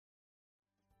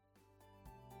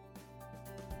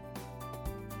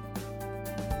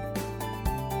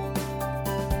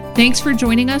Thanks for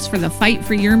joining us for the Fight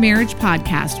for Your Marriage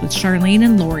podcast with Charlene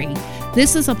and Lori.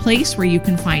 This is a place where you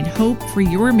can find hope for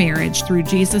your marriage through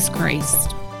Jesus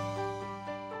Christ.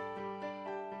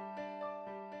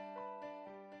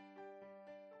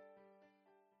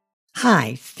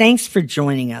 Hi, thanks for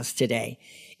joining us today.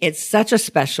 It's such a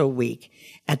special week.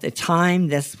 At the time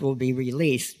this will be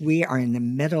released, we are in the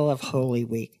middle of Holy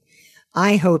Week.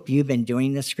 I hope you've been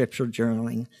doing the scripture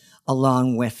journaling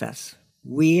along with us.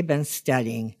 We have been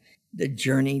studying the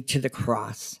journey to the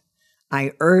cross.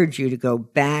 I urge you to go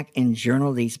back and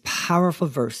journal these powerful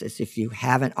verses if you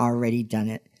haven't already done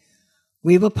it.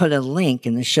 We will put a link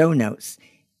in the show notes.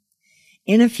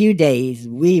 In a few days,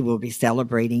 we will be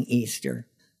celebrating Easter.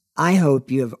 I hope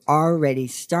you have already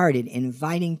started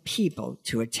inviting people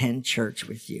to attend church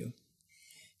with you.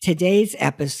 Today's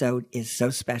episode is so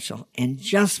special and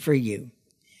just for you.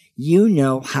 You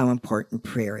know how important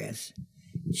prayer is.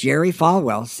 Jerry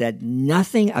Falwell said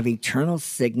nothing of eternal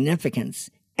significance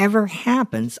ever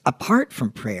happens apart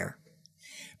from prayer.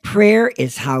 Prayer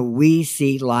is how we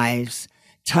see lives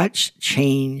touched,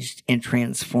 changed, and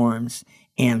transformed,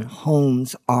 and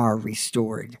homes are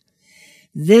restored.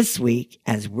 This week,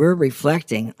 as we're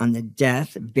reflecting on the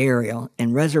death, burial,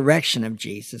 and resurrection of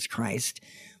Jesus Christ,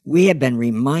 we have been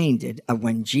reminded of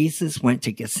when Jesus went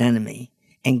to Gethsemane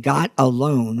and got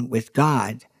alone with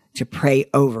God to pray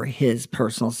over his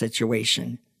personal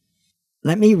situation.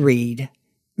 Let me read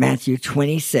Matthew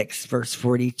 26, verse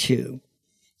 42.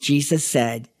 Jesus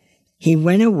said, "He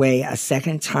went away a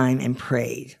second time and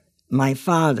prayed, 'My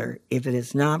Father, if it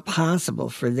is not possible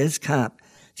for this cup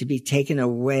to be taken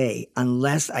away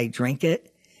unless I drink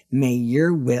it, may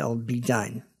your will be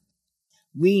done.'"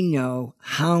 We know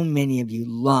how many of you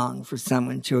long for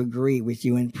someone to agree with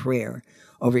you in prayer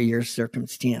over your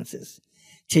circumstances.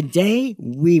 Today,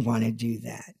 we want to do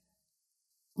that.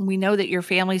 We know that your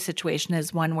family situation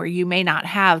is one where you may not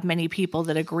have many people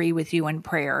that agree with you in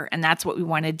prayer, and that's what we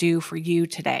want to do for you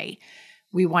today.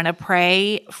 We want to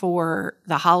pray for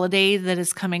the holiday that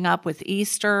is coming up with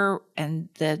Easter and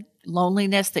the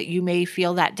loneliness that you may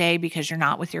feel that day because you're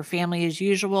not with your family as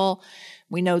usual.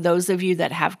 We know those of you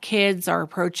that have kids are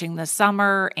approaching the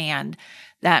summer, and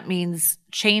that means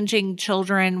changing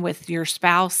children with your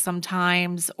spouse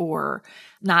sometimes, or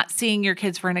not seeing your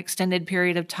kids for an extended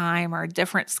period of time, or a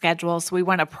different schedule. So we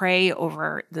want to pray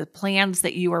over the plans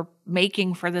that you are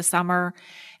making for the summer.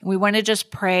 And we want to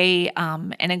just pray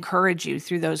and encourage you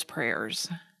through those prayers.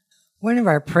 One of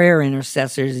our prayer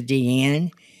intercessors,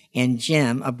 Deanne, and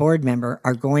Jim, a board member,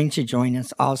 are going to join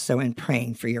us also in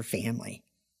praying for your family.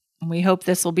 We hope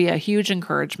this will be a huge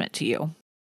encouragement to you.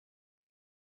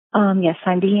 Yes,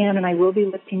 I'm Deanne, and I will be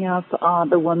lifting up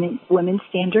the women's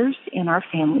standards in our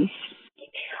families.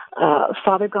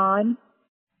 Father God,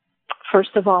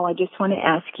 first of all, I just want to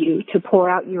ask you to pour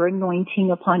out your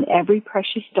anointing upon every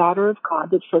precious daughter of God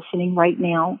that's listening right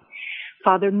now.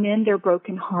 Father, mend their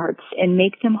broken hearts and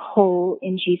make them whole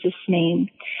in Jesus' name.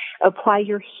 Apply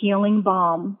your healing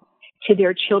balm to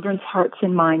their children's hearts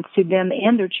and minds, to them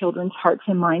and their children's hearts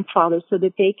and minds, Father, so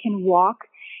that they can walk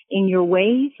in your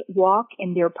ways, walk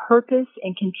in their purpose,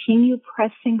 and continue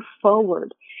pressing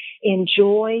forward in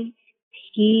joy,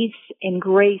 peace, and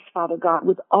grace, Father God,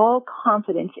 with all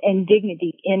confidence and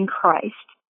dignity in Christ.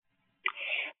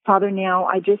 Father, now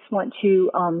I just want to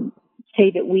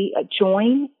say that we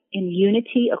join in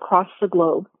unity across the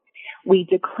globe. We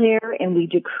declare and we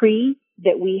decree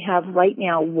that we have right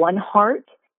now one heart,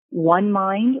 one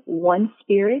mind, one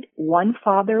spirit, one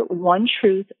Father, one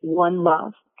truth, one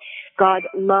love. God,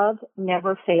 love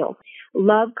never fails.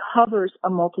 Love covers a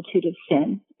multitude of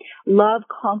sin. Love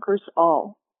conquers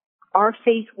all. Our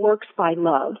faith works by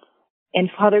love. And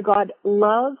Father God,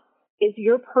 love is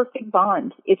your perfect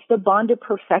bond. It's the bond of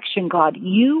perfection, God.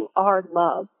 You are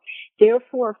love.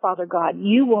 Therefore, Father God,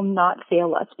 you will not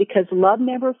fail us because love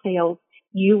never fails.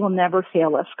 You will never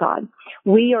fail us, God.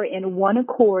 We are in one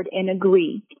accord and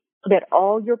agree that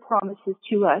all your promises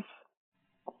to us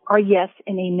are yes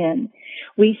and amen.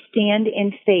 We stand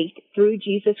in faith through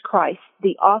Jesus Christ,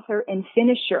 the author and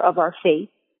finisher of our faith,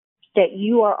 that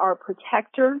you are our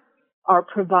protector, our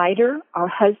provider, our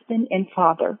husband and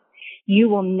father. You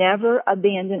will never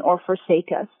abandon or forsake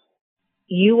us.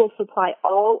 You will supply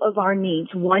all of our needs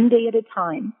one day at a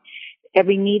time,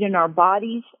 every need in our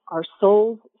bodies, our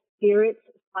souls, spirits,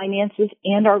 finances,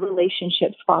 and our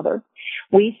relationships, Father.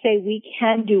 We say we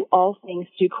can do all things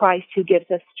through Christ who gives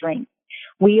us strength.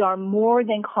 We are more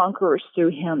than conquerors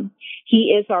through him.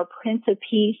 He is our Prince of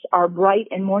Peace, our bright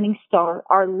and morning star,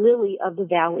 our lily of the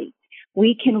valley.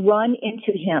 We can run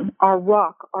into him, our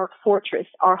rock, our fortress,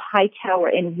 our high tower,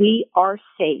 and we are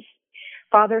safe.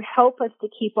 Father, help us to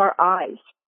keep our eyes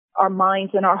our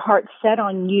minds and our hearts set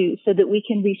on you so that we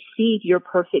can receive your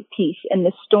perfect peace in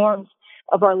the storms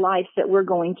of our lives that we're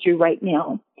going through right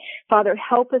now. Father,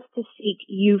 help us to seek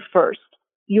you first,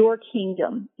 your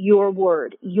kingdom, your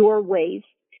word, your ways.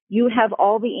 You have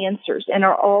all the answers and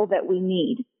are all that we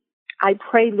need. I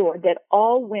pray, Lord, that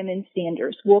all women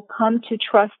standers will come to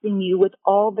trust in you with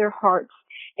all their hearts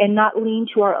and not lean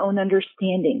to our own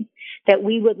understanding, that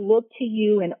we would look to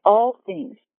you in all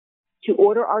things to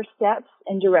order our steps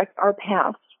and direct our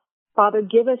paths. Father,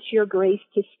 give us your grace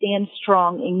to stand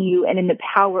strong in you and in the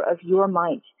power of your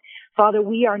might. Father,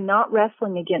 we are not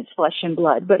wrestling against flesh and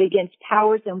blood, but against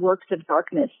powers and works of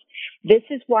darkness. This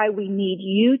is why we need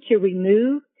you to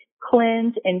remove,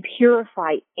 cleanse, and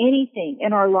purify anything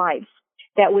in our lives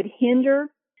that would hinder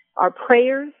our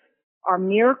prayers, our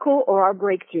miracle, or our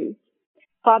breakthroughs.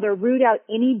 Father, root out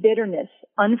any bitterness,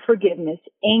 unforgiveness,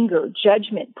 anger,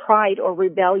 judgment, pride, or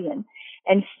rebellion,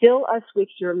 and fill us with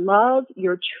your love,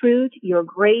 your truth, your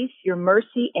grace, your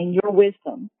mercy, and your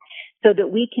wisdom, so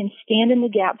that we can stand in the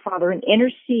gap, Father, and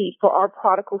intercede for our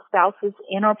prodigal spouses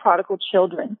and our prodigal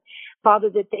children. Father,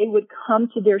 that they would come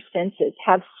to their senses,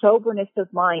 have soberness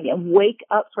of mind, and wake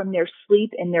up from their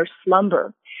sleep and their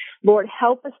slumber. Lord,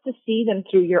 help us to see them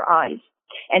through your eyes,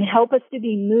 and help us to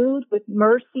be moved with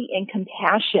mercy and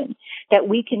compassion, that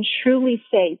we can truly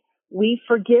say, we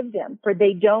forgive them, for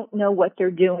they don't know what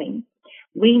they're doing.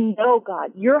 We know,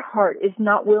 God, your heart is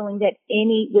not willing that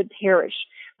any would perish,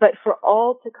 but for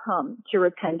all to come to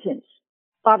repentance.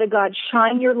 Father God,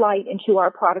 shine your light into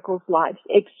our prodigals' lives,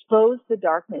 expose the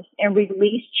darkness, and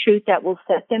release truth that will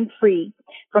set them free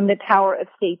from the power of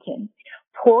Satan.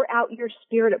 Pour out your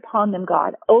spirit upon them,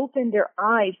 God. Open their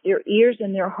eyes, their ears,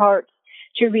 and their hearts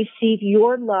to receive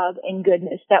your love and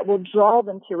goodness that will draw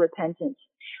them to repentance.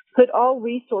 Put all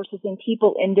resources and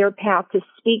people in their path to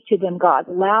speak to them, God,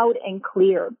 loud and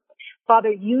clear.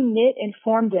 Father, you knit and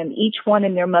formed them, each one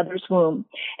in their mother's womb,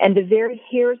 and the very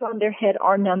hairs on their head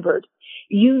are numbered.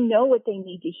 You know what they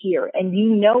need to hear, and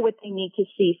you know what they need to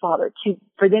see, Father,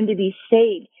 for them to be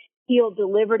saved, healed,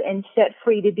 delivered, and set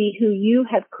free to be who you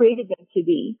have created them to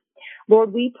be.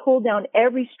 Lord, we pull down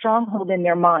every stronghold in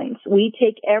their minds. We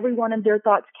take every one of their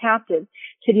thoughts captive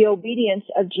to the obedience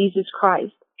of Jesus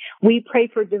Christ. We pray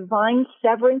for divine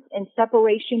severance and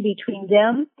separation between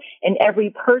them and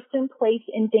every person, place,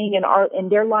 and thing in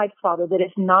their lives, Father, that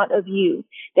is not of you,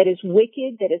 that is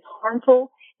wicked, that is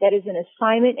harmful, that is an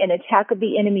assignment and attack of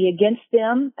the enemy against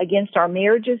them, against our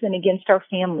marriages, and against our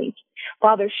families.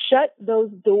 Father, shut those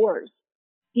doors,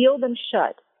 seal them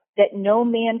shut, that no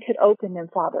man could open them,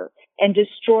 Father, and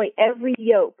destroy every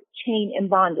yoke, chain, and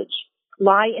bondage,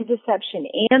 lie and deception,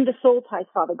 and the soul ties,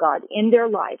 Father God, in their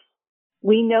lives.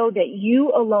 We know that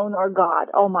you alone are God,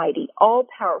 Almighty,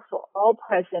 all-powerful,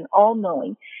 all-present,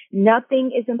 all-knowing.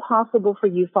 Nothing is impossible for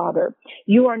you, Father.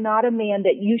 You are not a man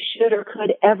that you should or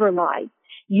could ever lie.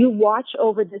 You watch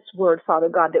over this word, Father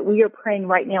God, that we are praying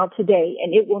right now today,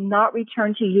 and it will not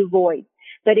return to you void,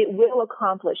 but it will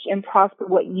accomplish and prosper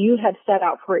what you have set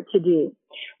out for it to do.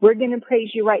 We're going to praise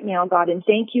you right now, God, and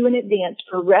thank you in advance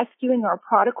for rescuing our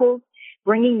prodigals,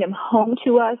 bringing them home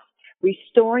to us,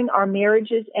 restoring our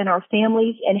marriages and our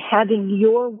families, and having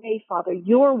your way, Father,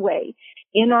 your way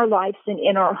in our lives and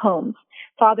in our homes.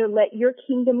 Father, let your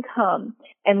kingdom come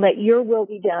and let your will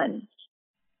be done.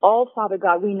 All, Father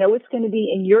God, we know it's going to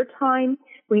be in your time.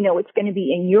 We know it's going to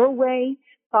be in your way.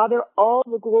 Father, all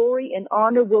the glory and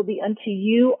honor will be unto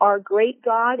you, our great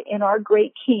God and our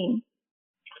great King.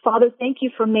 Father, thank you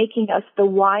for making us the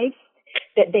wife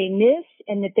that they miss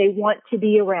and that they want to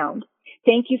be around.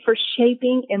 Thank you for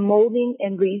shaping and molding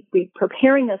and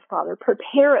preparing us, Father.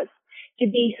 Prepare us to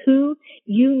be who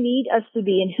you need us to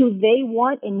be and who they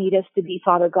want and need us to be,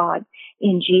 Father God,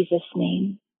 in Jesus'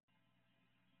 name.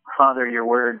 Father, your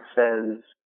word says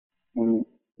in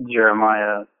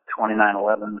Jeremiah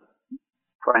 29:11,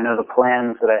 "For I know the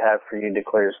plans that I have for you,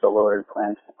 declares the Lord,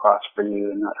 plans to prosper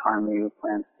you and not harm you,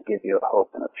 plans to give you a hope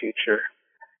and a future."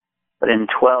 But in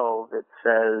 12, it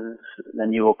says,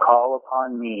 "Then you will call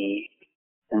upon me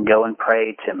and go and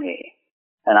pray to me,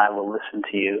 and I will listen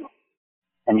to you.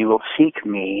 And you will seek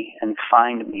me and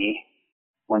find me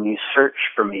when you search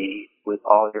for me with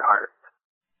all your heart.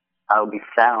 I will be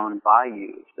found by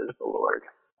you, says the Lord,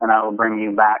 and I will bring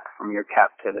you back from your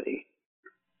captivity.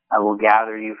 I will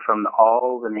gather you from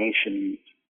all the nations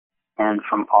and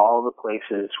from all the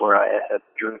places where I have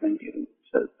driven you,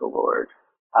 says the Lord.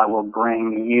 I will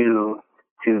bring you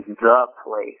to the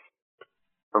place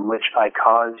from which I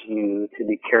cause you to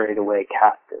be carried away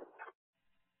captive."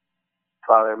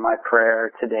 Father, my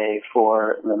prayer today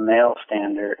for the male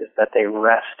standard is that they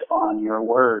rest on your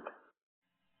word,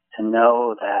 to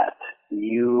know that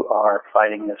you are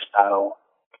fighting this battle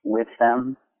with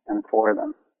them and for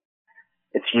them.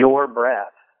 It's your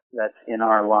breath that's in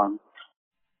our lungs.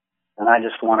 And I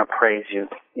just want to praise you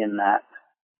in that.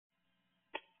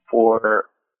 For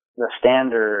the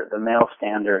stander, the male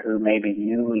stander who may be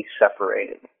newly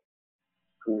separated,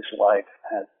 whose wife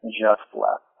has just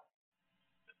left.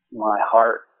 My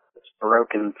heart is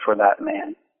broken for that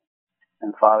man.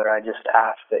 And Father, I just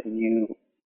ask that you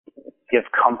give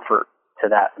comfort to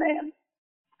that man,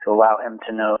 to allow him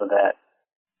to know that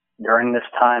during this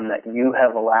time that you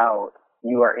have allowed,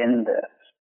 you are in this,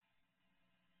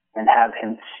 and have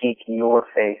him seek your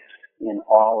face in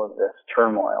all of this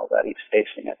turmoil that he's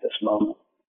facing at this moment.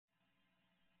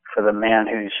 For the man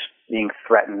who's being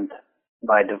threatened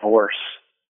by divorce,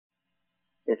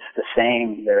 it's the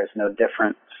same. There is no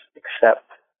difference, except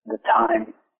the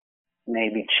time may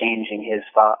be changing his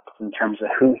thoughts in terms of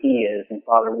who he is. And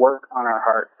Father, work on our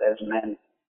hearts as men.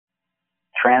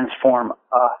 Transform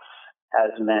us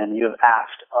as men. You have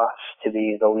asked us to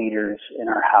be the leaders in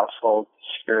our household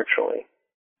spiritually.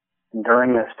 And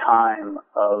during this time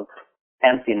of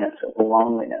emptiness, of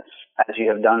loneliness, as you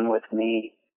have done with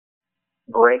me,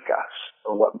 break us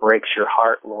for what breaks your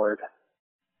heart, Lord.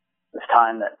 This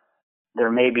time that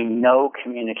there may be no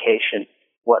communication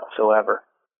whatsoever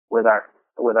with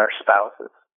our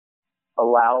spouses.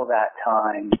 Allow that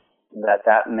time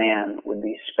that man would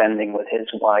be spending with his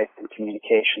wife in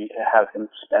communication, to have him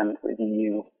spend with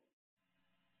you,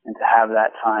 and to have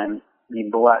that time be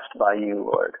blessed by you,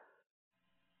 Lord.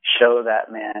 Show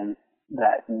that man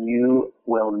that you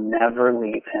will never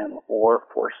leave him or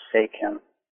forsake him,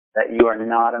 that you are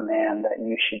not a man that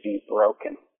you should be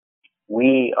broken.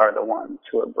 We are the ones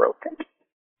who are broken.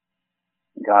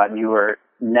 God, you are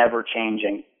never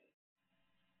changing.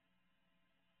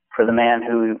 For the man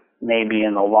who may be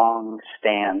in a long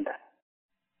stand,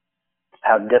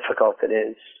 how difficult it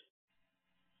is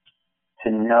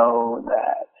to know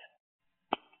that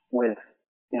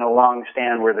in a long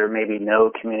stand where there may be no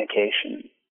communication,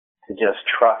 to just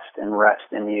trust and rest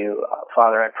in you.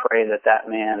 Father, I pray that that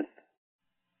man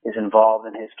is involved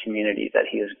in his community, that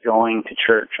he is going to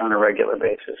church on a regular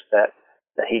basis, that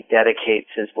he dedicates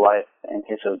his life and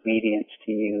his obedience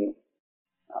to you,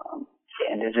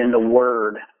 and is in the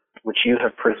Word which you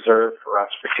have preserved for us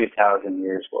for 2,000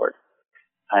 years, Lord.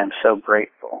 I am so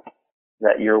grateful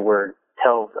that your Word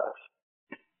tells us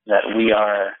that we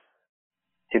are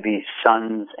to be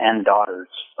sons and daughters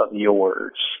of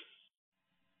yours.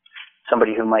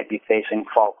 Somebody who might be facing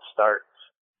false starts,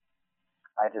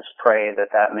 I just pray that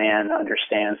that man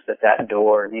understands that that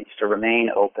door needs to remain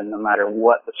open no matter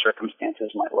what the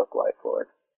circumstances might look like, Lord.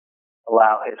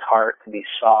 Allow his heart to be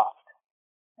soft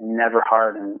and never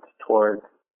hardened toward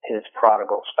his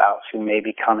prodigal spouse who may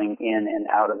be coming in and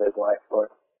out of his life, Lord.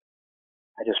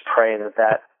 I just pray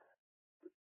that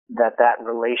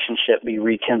relationship be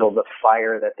rekindled, the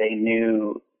fire that they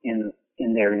knew in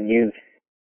their youth.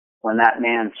 When that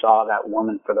man saw that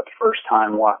woman for the first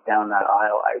time walk down that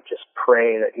aisle, I just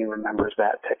pray that he remembers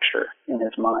that picture in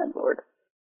his mind, Lord.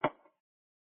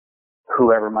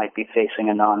 Whoever might be facing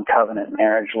a non-covenant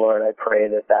marriage, Lord, I pray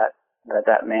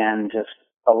that man just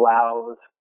allows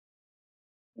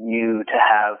you to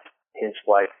have his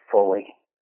wife fully,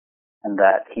 and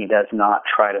that he does not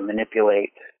try to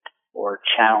manipulate or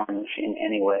challenge in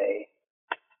any way.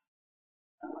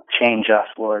 Change us,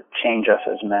 Lord. Change us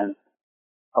as men.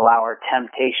 Allow our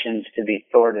temptations to be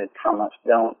thwarted from us.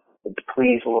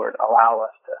 Please, Lord, allow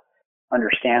us to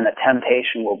understand that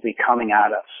temptation will be coming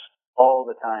at us all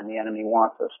the time. The enemy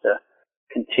wants us to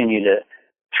continue to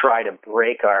try to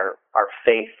break our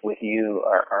faith with you,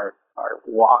 our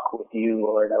walk with you,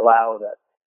 Lord. Allow that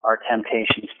our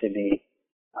temptations to be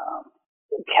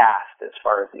cast as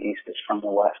far as the east is from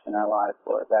the west in our lives,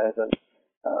 Lord. That is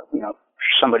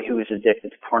somebody who is addicted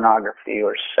to pornography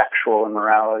or sexual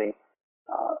immorality.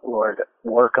 Lord,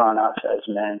 work on us as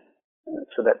men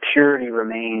so that purity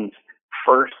remains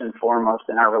first and foremost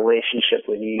in our relationship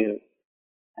with you,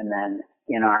 and then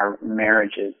in our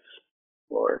marriages,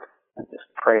 Lord. I just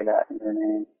pray that in your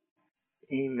name.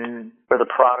 Amen. For the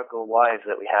prodigal wives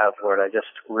that we have, Lord, I just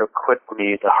real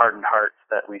quickly, the hardened hearts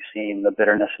that we've seen, the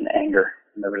bitterness and anger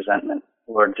and the resentment,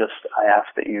 Lord, I ask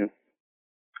that you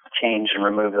change and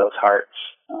remove those hearts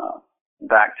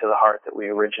back to the heart that we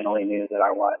originally knew that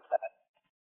our wives had.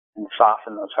 And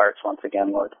soften those hearts once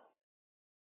again, Lord.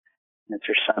 And it's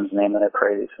your Son's name that I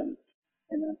pray these things.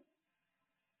 Amen.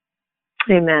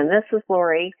 Amen. This is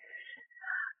Lori.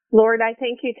 Lord, I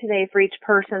thank you today for each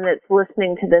person that's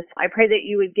listening to this. I pray that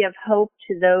you would give hope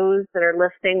to those that are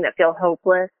listening that feel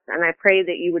hopeless. And I pray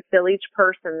that you would fill each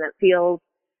person that feels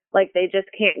like they just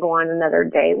can't go on another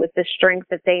day with the strength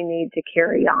that they need to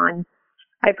carry on.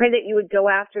 I pray that you would go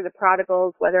after the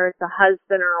prodigals, whether it's a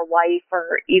husband or a wife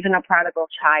or even a prodigal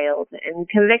child, and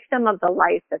convict them of the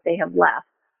life that they have left.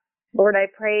 Lord, I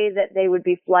pray that they would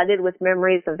be flooded with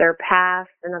memories of their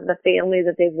past and of the family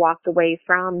that they've walked away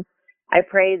from. I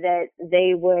pray that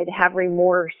they would have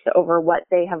remorse over what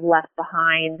they have left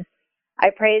behind. I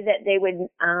pray that they would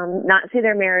not see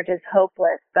their marriage as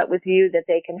hopeless, but with you that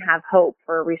they can have hope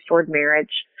for a restored marriage.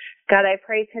 God, I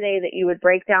pray today that you would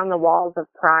break down the walls of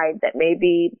pride that may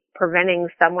be preventing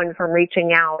someone from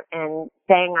reaching out and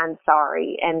saying, I'm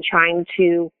sorry, and trying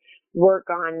to work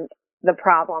on the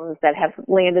problems that have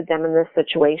landed them in this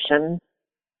situation.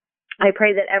 I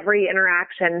pray that every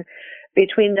interaction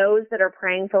between those that are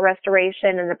praying for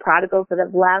restoration and the prodigals that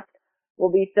have left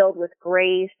will be filled with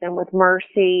grace and with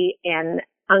mercy and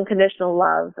unconditional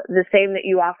love, the same that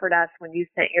you offered us when you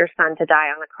sent your son to die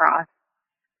on the cross.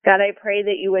 God, I pray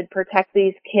that you would protect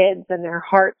these kids and their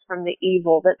hearts from the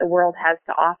evil that the world has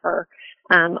to offer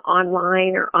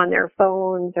online or on their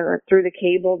phones or through the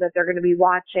cable that they're going to be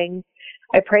watching.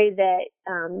 I pray that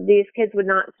these kids would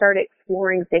not start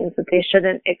exploring things that they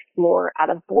shouldn't explore out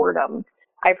of boredom.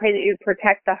 I pray that you'd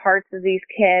protect the hearts of these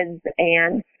kids.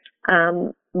 And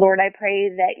Lord, I pray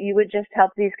that you would just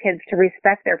help these kids to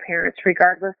respect their parents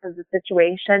regardless of the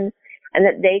situation, and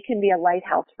that they can be a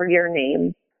lighthouse for your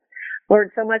name.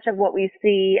 Lord, so much of what we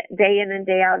see day in and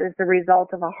day out is the result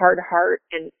of a hard heart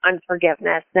and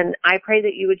unforgiveness. And I pray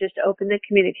that you would just open the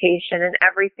communication in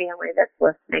every family that's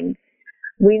listening.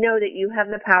 We know that you have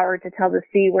the power to tell the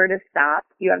sea where to stop.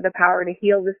 You have the power to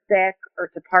heal the sick or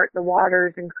to part the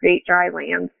waters and create dry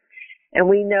lands. And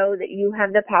we know that you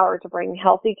have the power to bring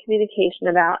healthy communication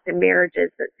about in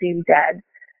marriages that seem dead.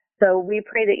 So we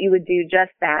pray that you would do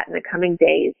just that in the coming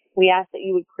days. We ask that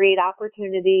you would create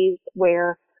opportunities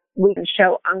where we can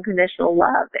show unconditional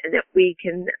love and that we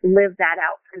can live that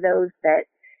out for those that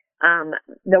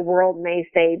the world may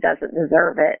say doesn't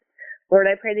deserve it. Lord,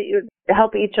 I pray that you would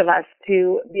help each of us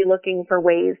to be looking for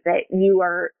ways that you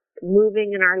are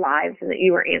moving in our lives and that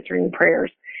you are answering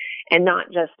prayers, and not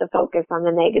just to focus on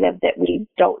the negative that we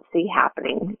don't see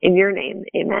happening. In your name,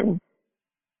 amen.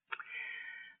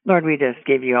 Lord, we just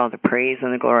give you all the praise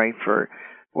and the glory for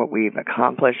what we've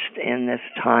accomplished in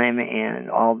this time and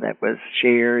all that was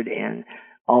shared and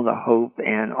all the hope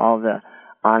and all the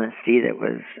honesty that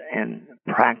was and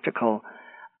practical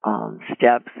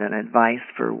steps and advice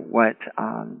for what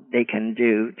they can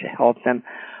do to help them.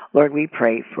 Lord, we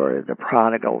pray for the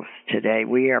prodigals today.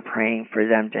 We are praying for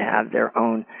them to have their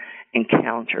own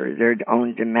encounter, their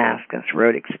own Damascus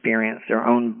Road experience, their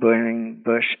own burning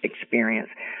bush experience.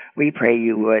 We pray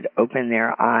you would open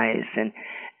their eyes and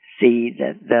see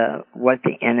that what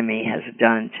the enemy has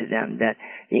done to them, that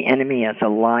the enemy is a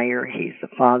liar. He's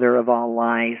the father of all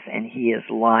lies, and he has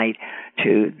lied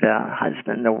to the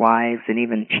husband, the wives, and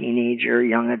even teenager,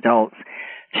 young adults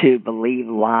to believe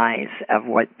lies of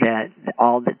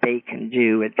all that they can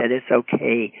do, that it's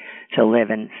okay to live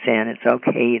in sin. It's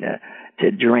okay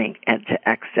to drink and to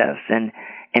excess and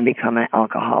become an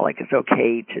alcoholic. It's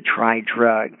okay to try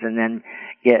drugs and then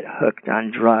get hooked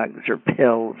on drugs or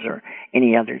pills or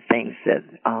any other things that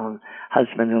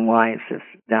husbands and wives have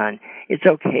done. It's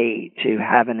okay to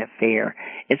have an affair.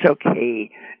 It's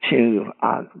okay to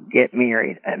get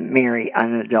married, marry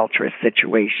an adulterous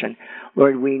situation.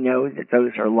 Lord, we know that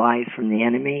those are lies from the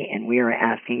enemy, and we are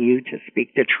asking you to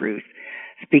speak the truth.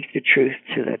 Speak the truth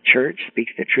to the church. Speak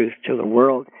the truth to the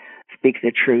world. Speak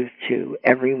the truth to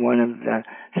every one of the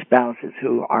spouses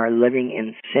who are living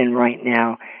in sin right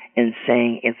now and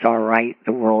saying it's all right,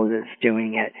 the world is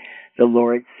doing it. The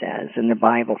Lord says, and the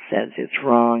Bible says it's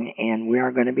wrong, and we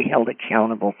are going to be held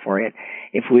accountable for it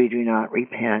if we do not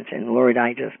repent. And Lord,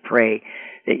 I just pray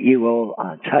that you will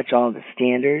touch all the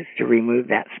standards to remove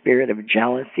that spirit of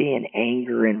jealousy and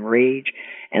anger and rage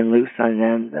and loose on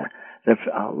them the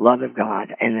love of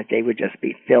God, and that they would just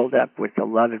be filled up with the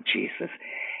love of Jesus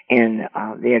and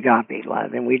the agape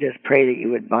love. And we just pray that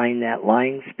you would bind that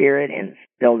lying spirit and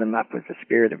fill them up with the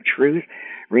spirit of truth.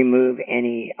 Remove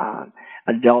any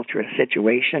adulterous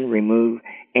situation. Remove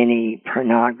any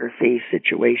pornography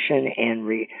situation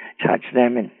and touch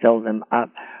them and fill them up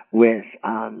with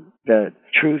the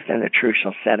truth, and the truth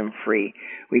shall set them free.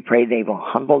 We pray they will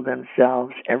humble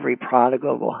themselves. Every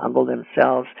prodigal will humble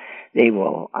themselves. They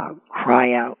will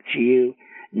cry out to you.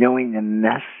 knowing the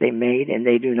mess they made, and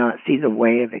they do not see the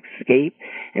way of escape.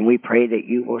 And we pray that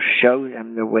you will show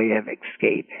them the way of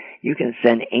escape. You can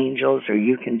send angels, or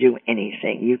you can do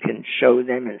anything. You can show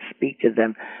them and speak to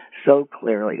them so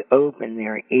clearly. Open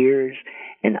their ears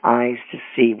and eyes to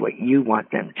see what you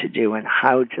want them to do and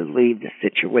how to leave the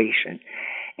situation,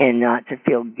 and not to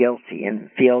feel guilty and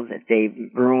feel that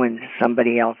they've ruined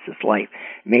somebody else's life.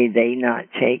 May they not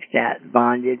take that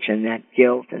bondage and that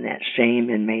guilt and that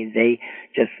shame, and may they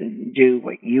just do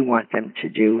what you want them to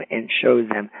do and show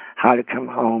them how to come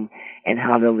home and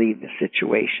how to leave the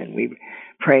situation. We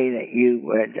pray that you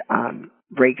would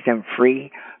break them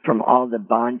free from all the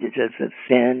bondages of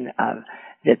sin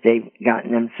that they've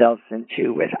gotten themselves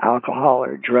into with alcohol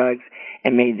or drugs,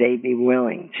 and may they be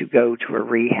willing to go to a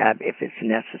rehab if it's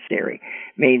necessary.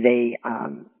 May they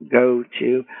go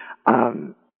to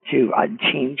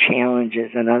teen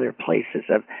challenges and other places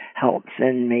of helps,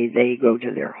 and may they go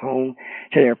to their home,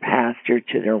 to their pastor,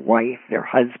 to their wife, their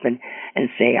husband,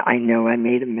 and say, I know I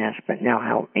made a mess, but now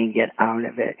help me get out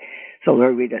of it. So,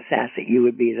 Lord, we just ask that you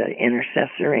would be the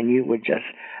intercessor, and you would just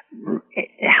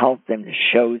help them to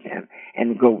show them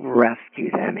and go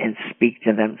rescue them and speak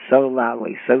to them so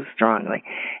loudly, so strongly.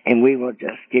 And we will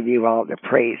just give you all the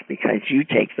praise, because you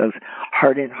take those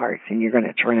hardened hearts and you're going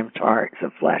to turn them to hearts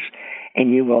of flesh,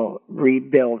 and you will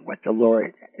rebuild what the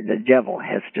devil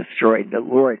has destroyed. The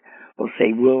Lord will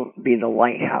say, we'll be the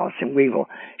lighthouse, and we will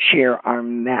share our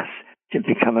mess to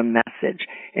become a message,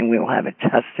 and we will have a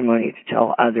testimony to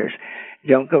tell others.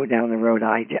 Don't go down the road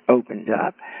I opened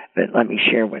up, but let me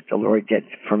share what the Lord did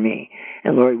for me.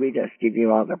 And Lord, we just give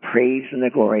you all the praise and the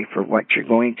glory for what you're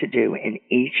going to do in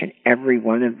each and every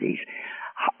one of these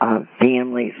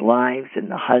families' lives,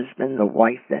 and the husband, the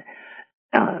wife,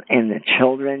 and the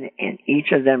children, and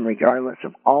each of them, regardless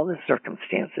of all the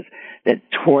circumstances that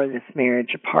tore this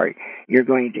marriage apart. You're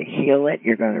going to heal it,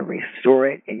 you're going to restore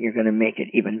it, and you're going to make it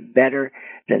even better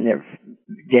than the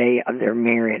day of their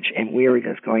marriage. And we are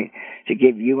just going to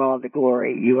give you all the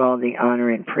glory, you all the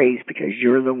honor and praise, because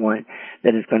you're the one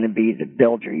that is going to be the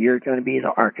builder. You're going to be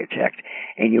the architect,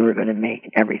 and you are going to make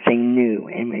everything new.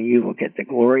 And you will get the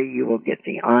glory, you will get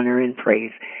the honor and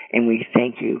praise. And we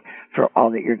thank you for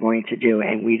all that you're going to do.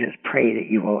 And we just pray that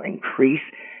you will increase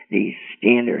these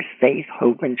standards, faith,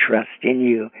 hope, and trust in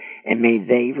you. And may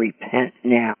they repent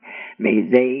now. May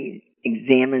they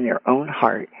examine their own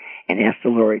heart and ask the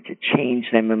Lord to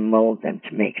change them and mold them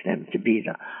to make them to be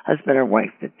the husband or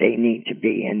wife that they need to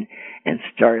be, and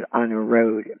start on a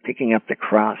road, picking up the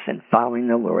cross and following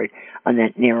the Lord on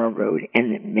that narrow road.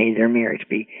 And may their marriage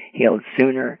be healed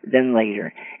sooner than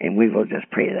later. And we will just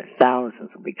pray that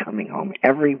thousands will be coming home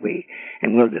every week,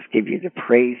 and we'll just give you the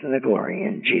praise and the glory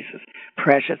in Jesus'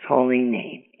 precious holy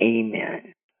name.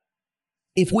 Amen.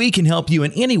 If we can help you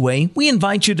in any way, we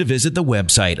invite you to visit the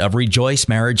website of Rejoice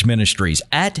Marriage Ministries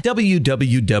at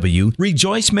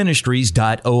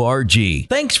www.rejoiceministries.org.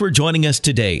 Thanks for joining us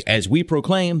today as we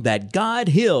proclaim that God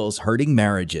heals hurting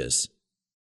marriages.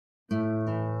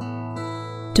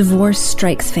 Divorce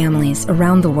strikes families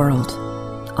around the world,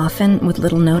 often with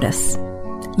little notice.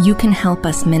 You can help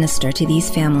us minister to these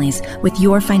families with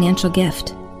your financial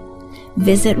gift.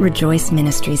 Visit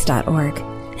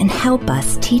rejoiceministries.org. and help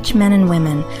us teach men and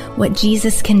women what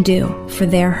Jesus can do for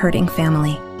their hurting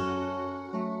family.